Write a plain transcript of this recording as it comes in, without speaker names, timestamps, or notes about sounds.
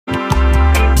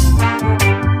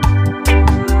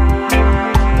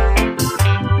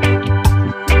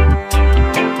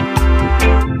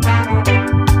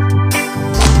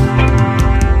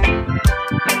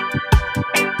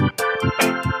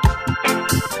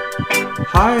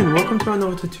Hi and welcome to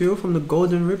another tutorial from the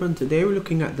Golden Ribbon. Today we're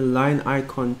looking at the line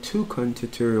icon Tucan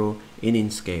tutorial in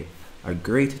Inkscape. A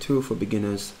great tutorial for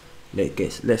beginners.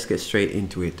 Let's get straight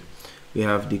into it. We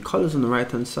have the colors on the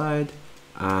right hand side,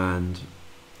 and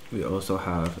we also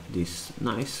have this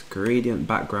nice gradient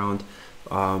background,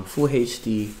 full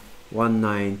HD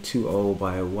 1920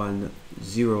 by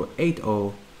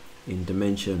 1080 in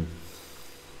dimension.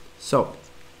 So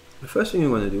the first thing you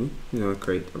want to do, you're going to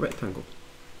create a rectangle.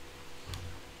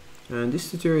 And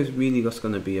this tutorial is really just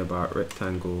going to be about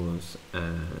rectangles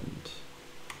and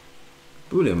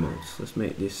Boolean modes. Let's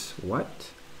make this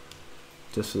white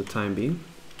just for the time being.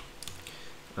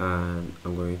 And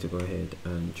I'm going to go ahead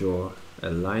and draw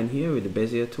a line here with the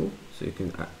Bezier tool. So you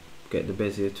can get the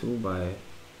Bezier tool by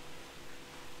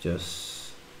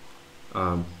just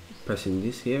pressing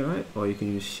this here, right? Or you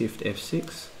can use Shift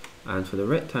F6. And for the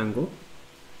rectangle,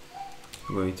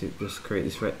 I'm going to just create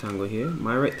this rectangle here.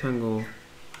 My rectangle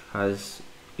has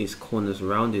its corners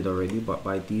rounded already, but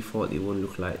by default it will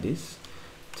look like this.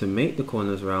 To make the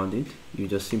corners rounded, you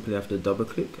just simply have to double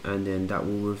click, and then that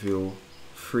will reveal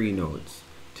 3 nodes,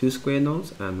 2 square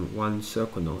nodes and 1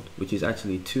 circle node, which is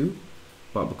actually 2,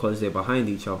 but because they're behind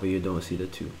each other you don't see the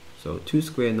 2. So 2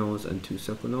 square nodes and 2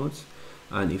 circle nodes.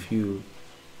 And if you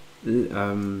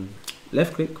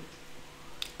left click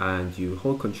and you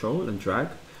hold control and drag,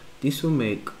 this will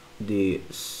make the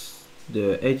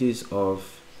edges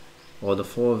of, or the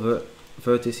 4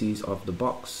 vertices of the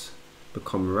box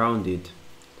become rounded,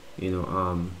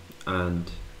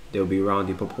 and they'll be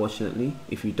rounded proportionately.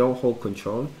 If you don't hold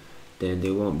control, then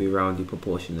they won't be rounded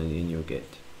proportionally, and you'll get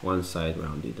one side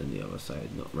rounded and the other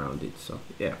side not rounded. So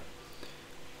yeah,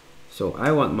 so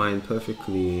I want mine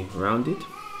perfectly rounded,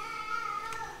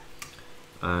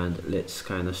 and let's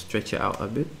kind of stretch it out a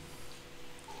bit.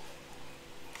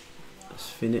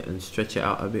 Let's thin it and stretch it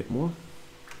out a bit more.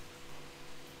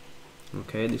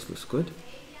 Okay, this looks good.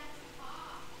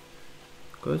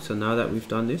 Good, so now that we've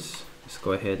done this, let's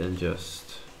go ahead and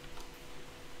just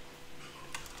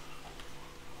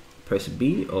press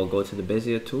B or go to the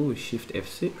Bezier tool with Shift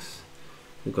F6.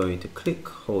 We're going to click,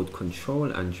 hold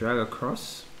Control and drag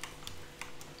across.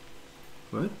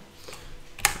 Right.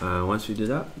 Once we do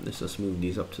that, let's just move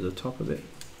these up to the top a bit.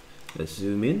 Let's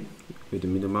zoom in with the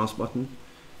middle mouse button.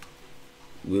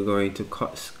 We're going to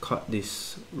cut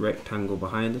this rectangle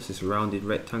behind us, this rounded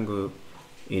rectangle,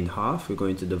 in half. We're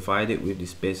going to divide it with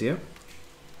this Bezier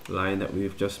line that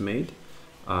we've just made.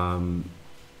 I've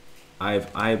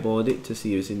eyeballed it to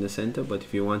see if it's in the center, but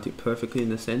if you want it perfectly in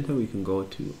the center, we can go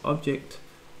to Object,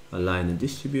 Align and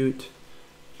Distribute,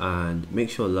 and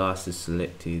make sure last is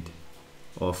selected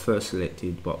or first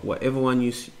selected, but whatever one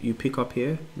you pick up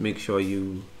here, make sure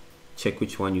you check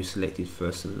which one you selected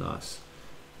first and last.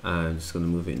 I'm just going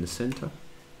to move it in the center,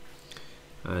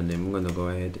 and then we're going to go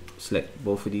ahead, select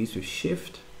both of these with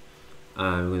Shift,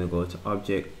 and we're going to go to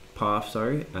Object, Path,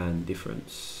 and Division.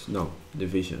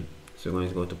 So we're going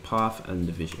to go to Path and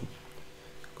Division.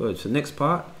 Good. So next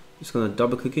part, just going to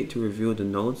double click it to reveal the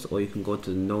nodes, or you can go to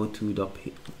the node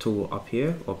tool up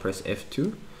here, or press F2.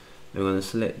 And we're going to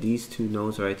select these 2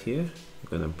 nodes right here.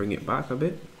 We're going to bring it back a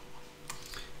bit,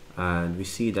 and we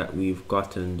see that we've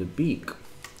gotten the beak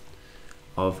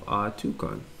of our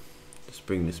Tucan. Let's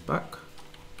bring this back.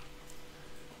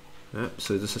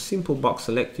 So just a simple box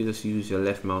select. You just use your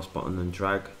left mouse button and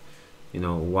drag,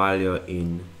 while you're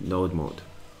in node mode.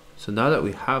 So now that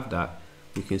we have that,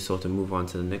 we can sort of move on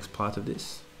to the next part of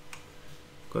this.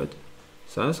 Good.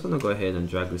 So I'm just going to go ahead and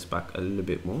drag this back a little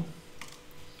bit more.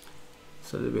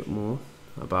 So a little bit more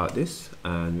about this,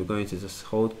 and we're going to just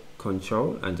hold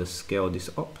control and just scale this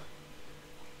up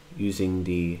using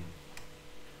the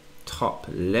top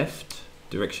left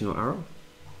directional arrow.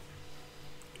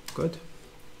 Good.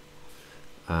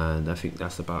 And I think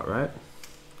that's about right.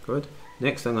 Good.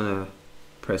 Next, I'm going to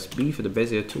press B for the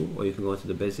Bezier tool, or you can go to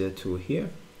the Bezier tool here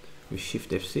with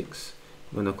Shift F6.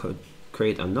 I'm going to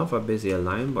create another Bezier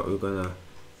line, but we're going to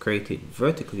create it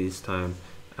vertically this time,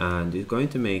 and it's going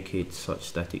to make it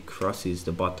such that it crosses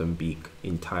the bottom beak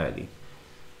entirely.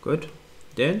 Good.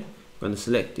 Then I'm going to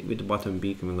select it with the bottom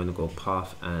beak, and we're going to go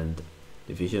Path and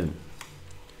Division.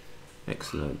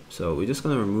 Excellent. So we're just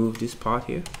going to remove this part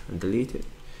here and delete it.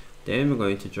 Then we're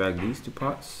going to drag these 2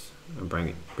 parts and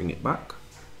bring it back.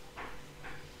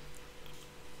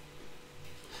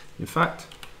 In fact,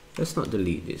 let's not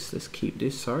delete this. Let's keep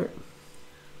this.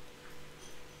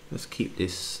 Let's keep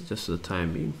this just for the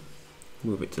time being.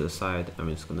 Move it to the side. I'm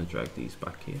just going to drag these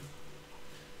back here.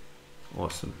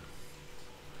 Awesome.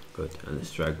 Good. And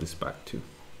let's drag this back too.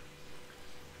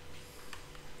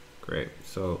 Great.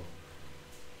 So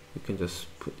we can just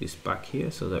put this back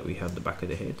here so that we have the back of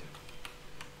the head.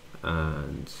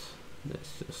 and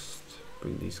let's just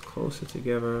bring these closer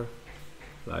together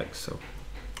like so.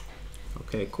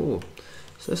 Okay, cool.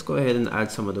 So let's go ahead and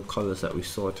add some of the colors that we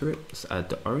saw to it. Let's add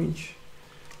the orange,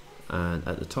 and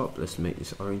at the top let's make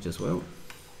this orange as well,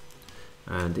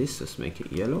 and this, let's make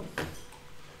it yellow.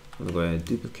 I'm going to go ahead and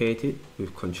duplicate it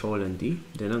with Control and D.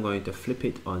 Then I'm going to flip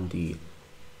it on the,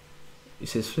 it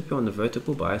says flip it on the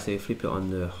vertical, but I say flip it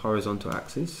on the horizontal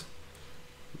axis.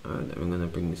 And then we're going to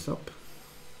bring this up.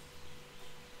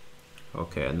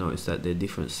 Okay, I noticed that they're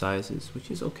different sizes,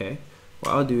 which is okay.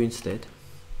 What I'll do instead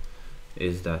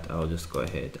is that I'll just go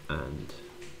ahead and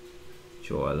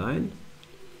draw a line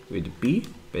with B,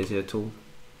 Bezier tool.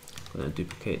 I'm going to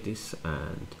duplicate this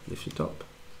and lift it up.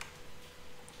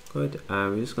 Good,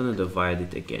 and we're just going to divide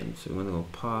it again. So we're going to go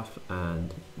path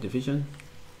and division,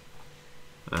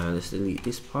 and let's delete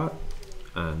this part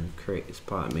and create this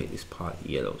part and make this part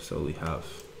yellow. So we have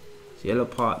the yellow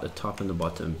part, the top and the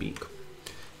bottom beak.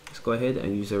 Let's go ahead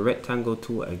and use a rectangle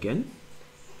tool again,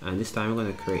 and this time we're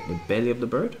going to create the belly of the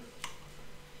bird,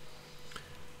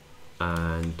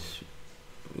 and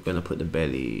we're going to put the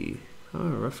belly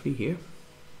roughly here.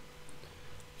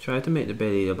 Try to make the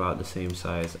belly about the same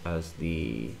size as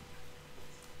the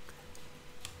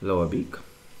lower beak.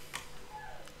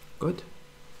 Good.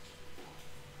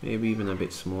 Maybe even a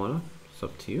bit smaller, it's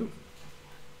up to you.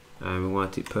 And we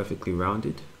want it perfectly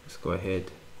rounded. Let's go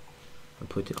ahead and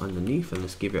put it underneath, and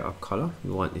let's give it a color. We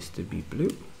want this to be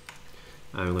blue,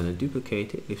 and we're going to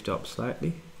duplicate it, lift it up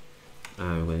slightly,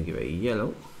 and we're going to give it a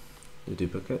yellow, the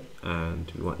duplicate,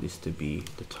 and we want this to be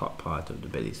the top part of the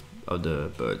bellies of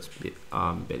the bird's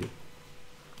belly.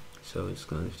 So it's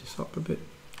going to lift this up a bit.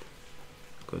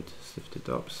 Good, just lift it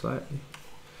up slightly.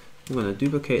 I'm going to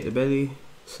duplicate the belly,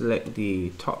 select the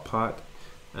top part,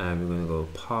 and we're going to go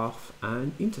path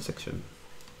and intersection.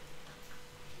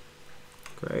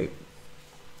 Great.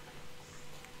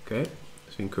 Okay,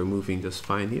 I think we're moving just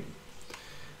fine here.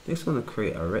 Next, I'm going to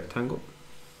create a rectangle.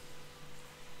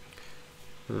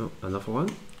 Another one,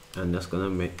 and that's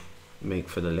going to make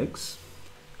for the legs.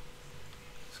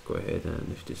 Let's go ahead and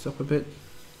lift this up a bit.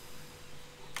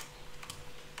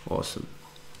 Awesome.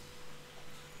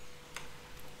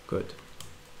 Good.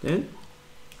 Then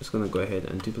just going to go ahead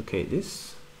and duplicate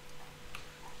this,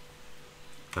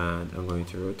 and I'm going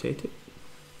to rotate it,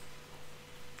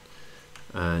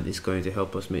 and it's going to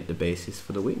help us make the basis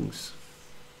for the wings.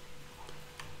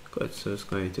 Good, so it's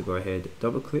going to go ahead,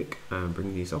 double click and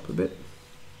bring these up a bit.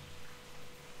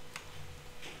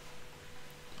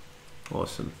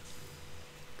 Awesome.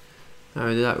 Now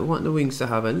we want the wings to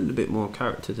have a little bit more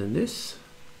character than this.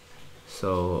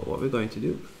 So what we're going to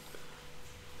do,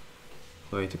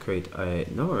 we're going to create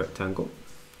another rectangle.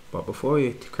 But before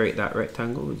we create that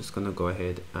rectangle, we're just going to go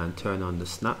ahead and turn on the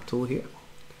snap tool here.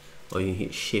 Or you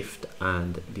hit shift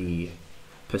and the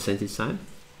percentage sign.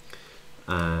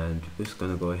 And we're just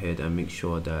going to go ahead and make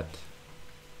sure that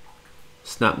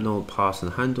snap node, paths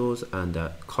and handles, and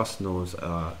that cost nodes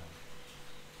are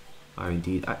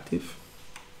indeed active.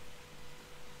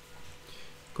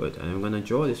 Good, and I'm going to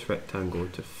draw this rectangle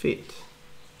to fit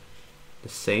the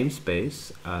same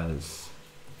space as,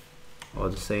 or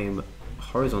the same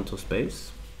horizontal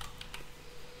space,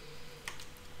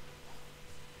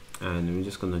 and we're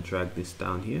just going to drag this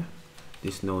down here,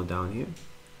 this node down here,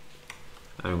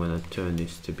 and I'm going to turn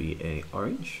this to be a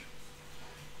orange,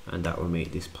 and that will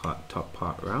make this top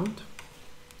part round.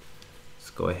 Let's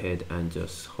go ahead and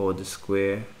just hold the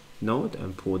square node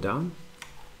and pull down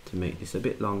to make this a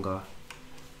bit longer,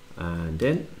 and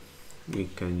then we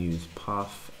can use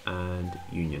path and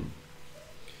union.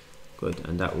 Good,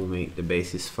 and that will make the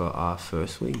basis for our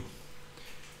first wing.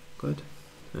 Good,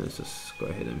 and let's just go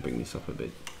ahead and bring this up a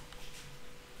bit.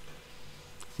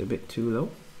 It's a bit too low,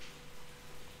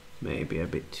 maybe a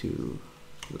bit too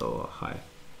low or high.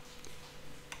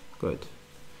 Good.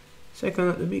 Second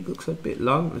at the beak looks a bit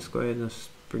long. Let's go ahead and just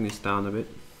bring this down a bit,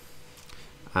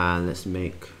 and let's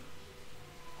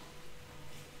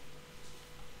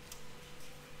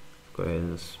go ahead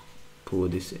and let's pull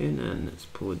this in, and let's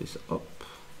pull this up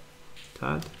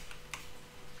tad.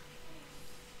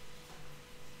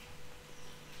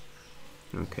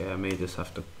 Okay, I may just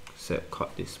have to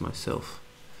cut this myself,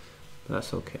 but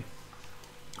that's okay.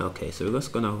 Okay, so we're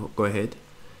just gonna go ahead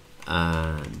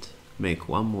and make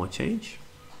one more change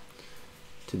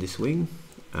to this wing,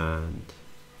 and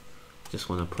just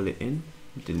want to pull it in,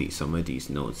 delete some of these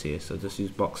nodes here. So just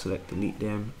use box select, delete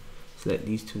them, select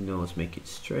these two nodes, make it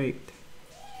straight,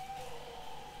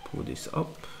 pull this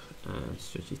up and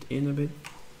stretch it in a bit.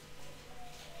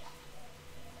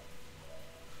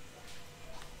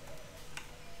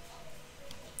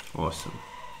 Awesome.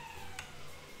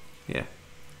 Yeah,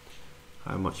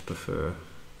 I much prefer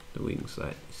the wings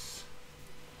like this.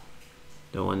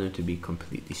 Don't want them to be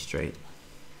completely straight.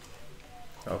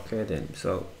 Okay then,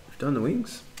 so we've done the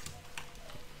wings.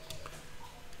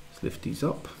 Let's lift these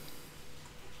up.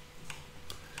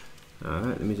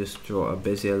 Alright, let me just draw a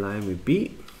bezier line with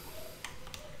B.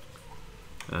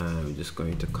 And we're just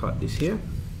going to cut this here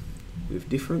with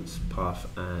difference, path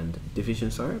and division,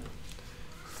 sorry.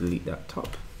 Delete that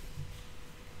top.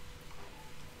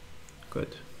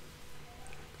 Good.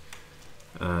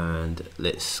 And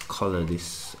let's color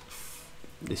this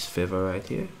feather right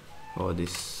here, or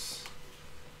this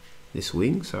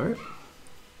wing, sorry.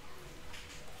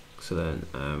 So then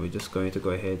we're just going to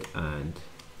go ahead and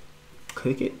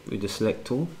click it with the select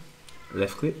tool,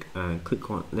 left click and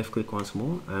left click once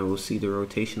more, and we'll see the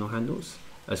rotational handles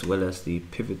as well as the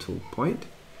pivotal point.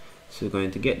 So we're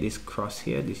going to get this cross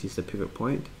here, this is the pivot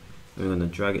point, and we're going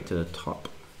to drag it to the top.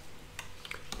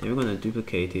 Then we're going to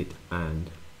duplicate it and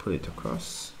put it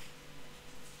across.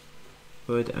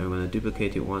 Good, and we're going to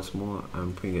duplicate it once more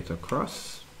and bring it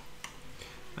across.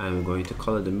 And we're going to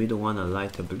color the middle one a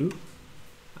lighter blue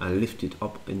and lift it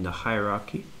up in the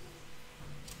hierarchy,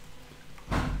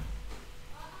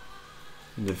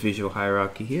 in the visual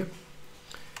hierarchy here,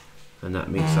 and that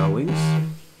makes our wings.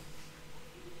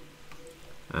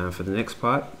 And for the next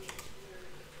part,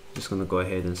 I'm just going to go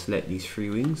ahead and select these 3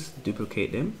 wings,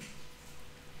 duplicate them.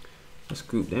 Let's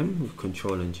group them with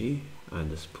Ctrl and G and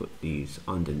just put these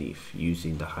underneath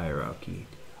using the hierarchy,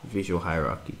 visual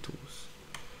hierarchy tools.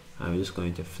 And we're just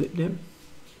going to flip them.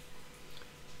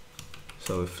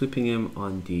 So we're flipping them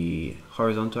on the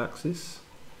horizontal axis,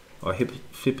 or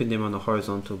flipping them on the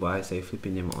horizontal, but I say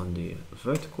flipping them on the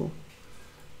vertical.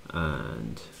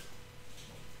 And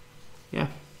yeah,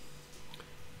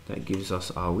 that gives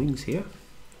us our wings here,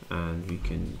 and we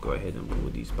can go ahead and pull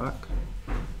these back.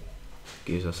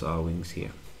 Gives us our wings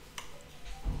here.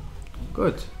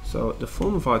 Good, so the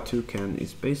form of our toucan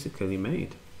is basically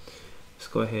made. Let's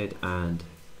go ahead and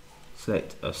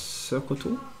select a circle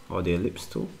tool or the ellipse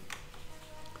tool.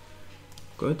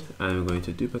 Good, and we're going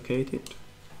to duplicate it,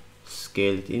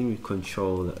 scale it in with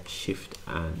Control, Shift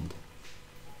and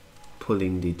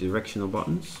pulling the directional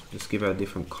buttons. Just give it a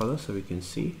different color so we can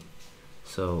see.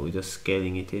 So we're just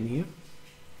scaling it in here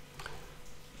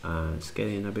and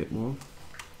scaling a bit more.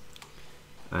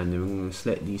 And then we're going to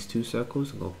select these 2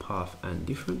 circles and go path and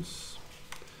difference.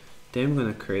 Then we're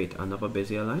going to create another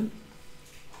bezier line,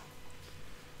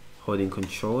 holding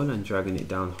Control and dragging it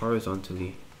down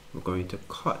horizontally. We're going to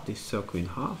cut this circle in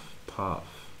half, path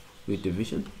with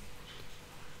division.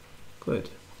 Good.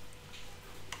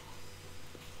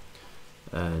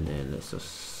 And then let's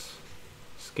just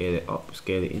scale it up,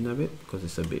 scale it in a bit because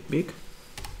it's a bit big.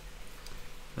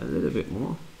 A little bit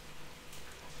more.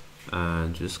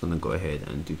 And just gonna go ahead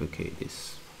and duplicate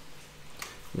this.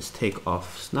 Let's take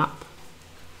off snap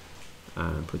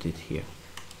and put it here.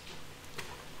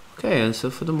 Okay, and so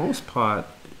for the most part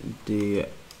the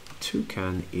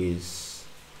toucan is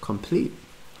complete,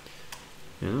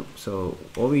 you know. So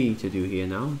all we need to do here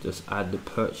now, just add the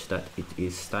perch that it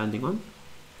is standing on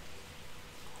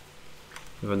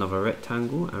with another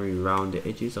rectangle, and we round the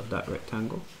edges of that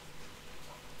rectangle.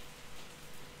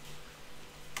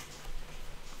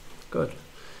 Good.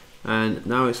 And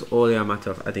now it's only a matter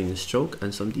of adding the stroke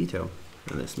and some detail.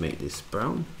 And let's make this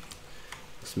brown.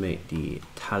 Let's make the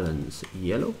talons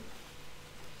yellow.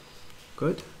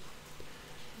 Good.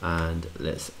 And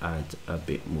let's add a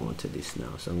bit more to this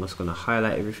now. So I'm just going to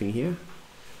highlight everything here,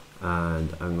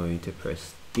 and I'm going to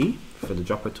press D for the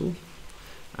dropper tool,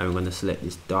 and I'm going to select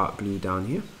this dark blue down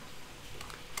here,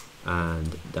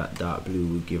 and that dark blue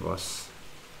will give us,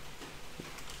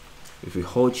 if we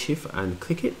hold shift and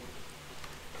click it,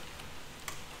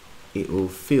 it will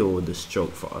fill the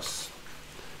stroke for us.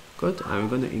 Good. I'm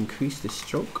going to increase the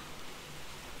stroke.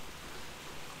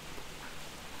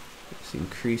 Let's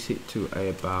increase it to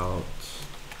about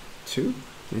 2.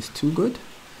 It's too good.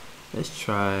 Let's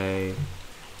try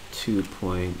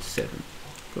 2.7.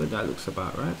 Good, that looks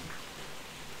about right.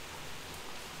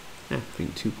 Yeah, I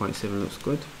think 2.7 looks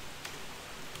good.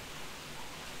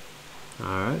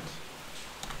 Alright,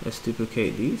 let's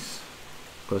duplicate these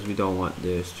because we don't want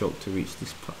the stroke to reach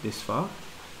this far.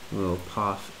 We'll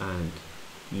path and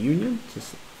union to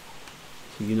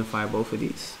unify both of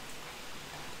these.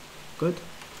 Good.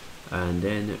 And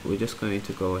then we're just going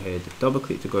to go ahead, double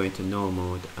click to go into null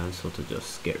mode and sort of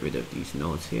just get rid of these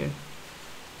nodes here.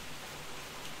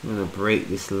 I'm going to break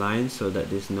this line so that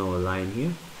there's no line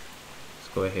here.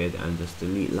 Let's go ahead and just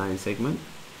delete line segment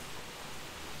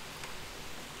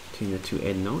between the 2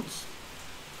 end nodes.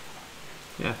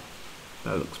 Yeah,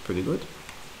 that looks pretty good.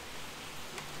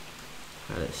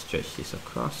 And let's stretch this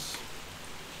across.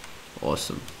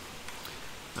 Awesome.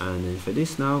 And then for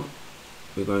this now,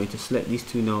 we're going to select these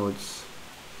two nodes,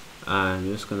 and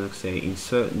we're just going to say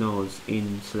insert nodes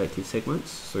in selected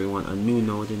segments. So we want a new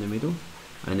node in the middle,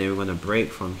 and then we're going to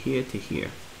break from here to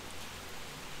here.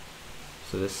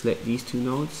 So let's select these two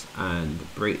nodes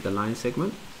and break the line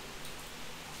segment.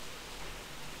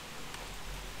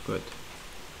 Good.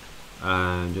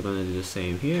 And we're going to do the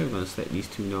same here. We're going to select these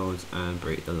two nodes and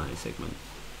break the line segment.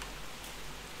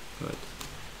 Good.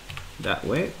 That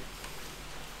way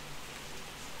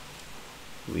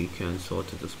we can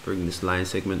sort of just bring this line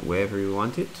segment wherever we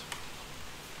want it.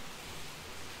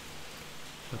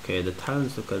 Okay, the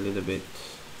talons look a little bit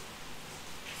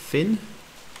thin.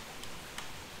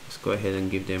 Let's go ahead and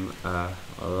give them a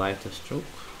lighter stroke,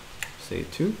 say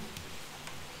 2.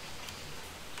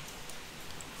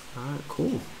 Alright,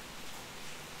 cool.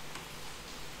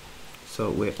 So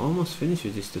we're almost finished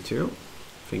with this tutorial.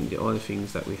 I think the only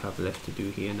things that we have left to do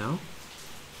here now .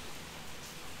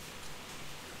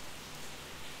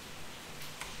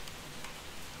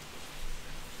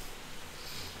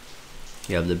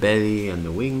 You have the belly and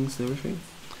the wings and everything.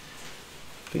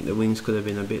 I think the wings could have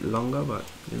been a bit longer, but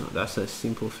you know, that's a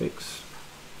simple fix.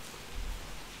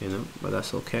 You know, but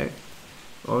that's okay.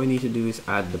 All we need to do is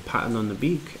add the pattern on the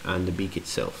beak and the beak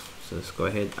itself. So let's go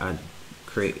ahead and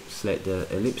select the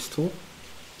ellipse tool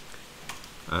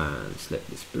and select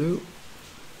this blue,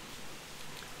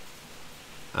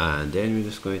 and then we're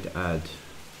just going to add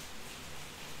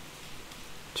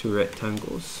 2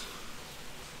 rectangles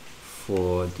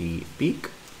for the beak.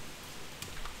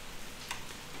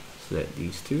 Select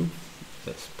these two,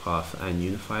 let's path and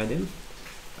unify them,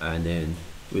 and then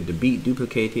with the beak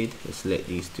duplicated, let's select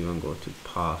these two and go to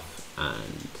path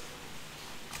and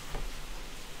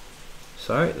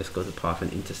let's go to path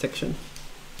and intersection.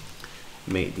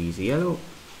 Make these yellow,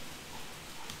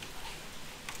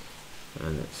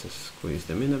 and let's just squeeze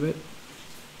them in a bit.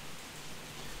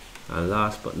 And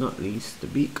last but not least, the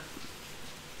beak,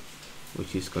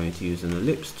 which is going to use an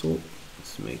ellipse tool.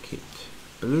 Let's make it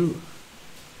blue,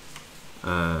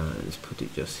 and let's put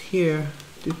it just here.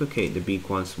 Duplicate the beak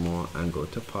once more and go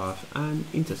to path and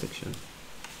intersection.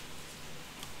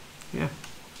 Yeah,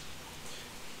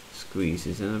 squeeze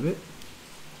this in a bit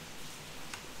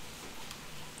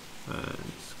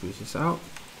and squeeze this out,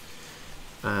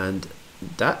 and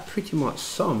that pretty much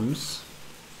sums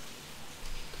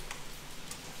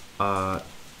a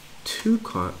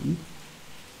Tucan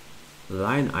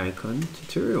line icon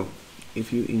tutorial.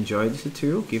 If you enjoyed this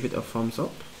tutorial, give it a thumbs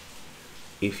up.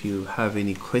 If you have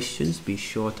any questions, be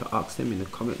sure to ask them in the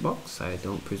comment box. I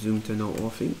don't presume to know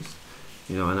all things,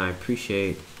 you know, and I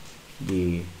appreciate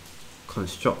the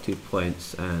constructive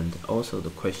points and also the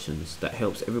questions. That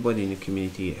helps everybody in the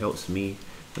community. It helps me.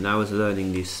 When I was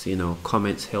learning this, you know,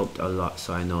 comments helped a lot,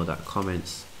 so I know that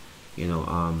comments, you know,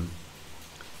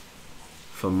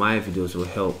 for my videos will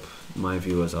help my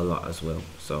viewers a lot as well.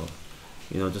 So,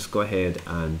 you know, just go ahead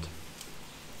and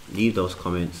leave those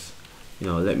comments. You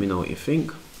know, let me know what you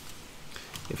think.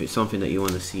 If it's something that you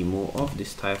want to see more of,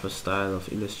 this type of style of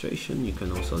illustration, you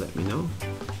can also let me know.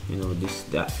 You know,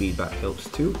 that feedback helps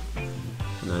too,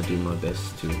 and I do my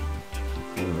best to,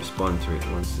 you know, respond to it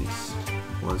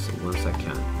once I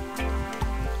can.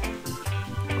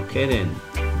 Okay then.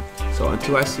 So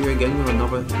until I see you again with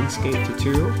another Inkscape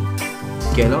tutorial,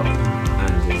 get up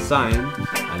and design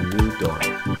a new door.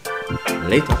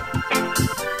 Later.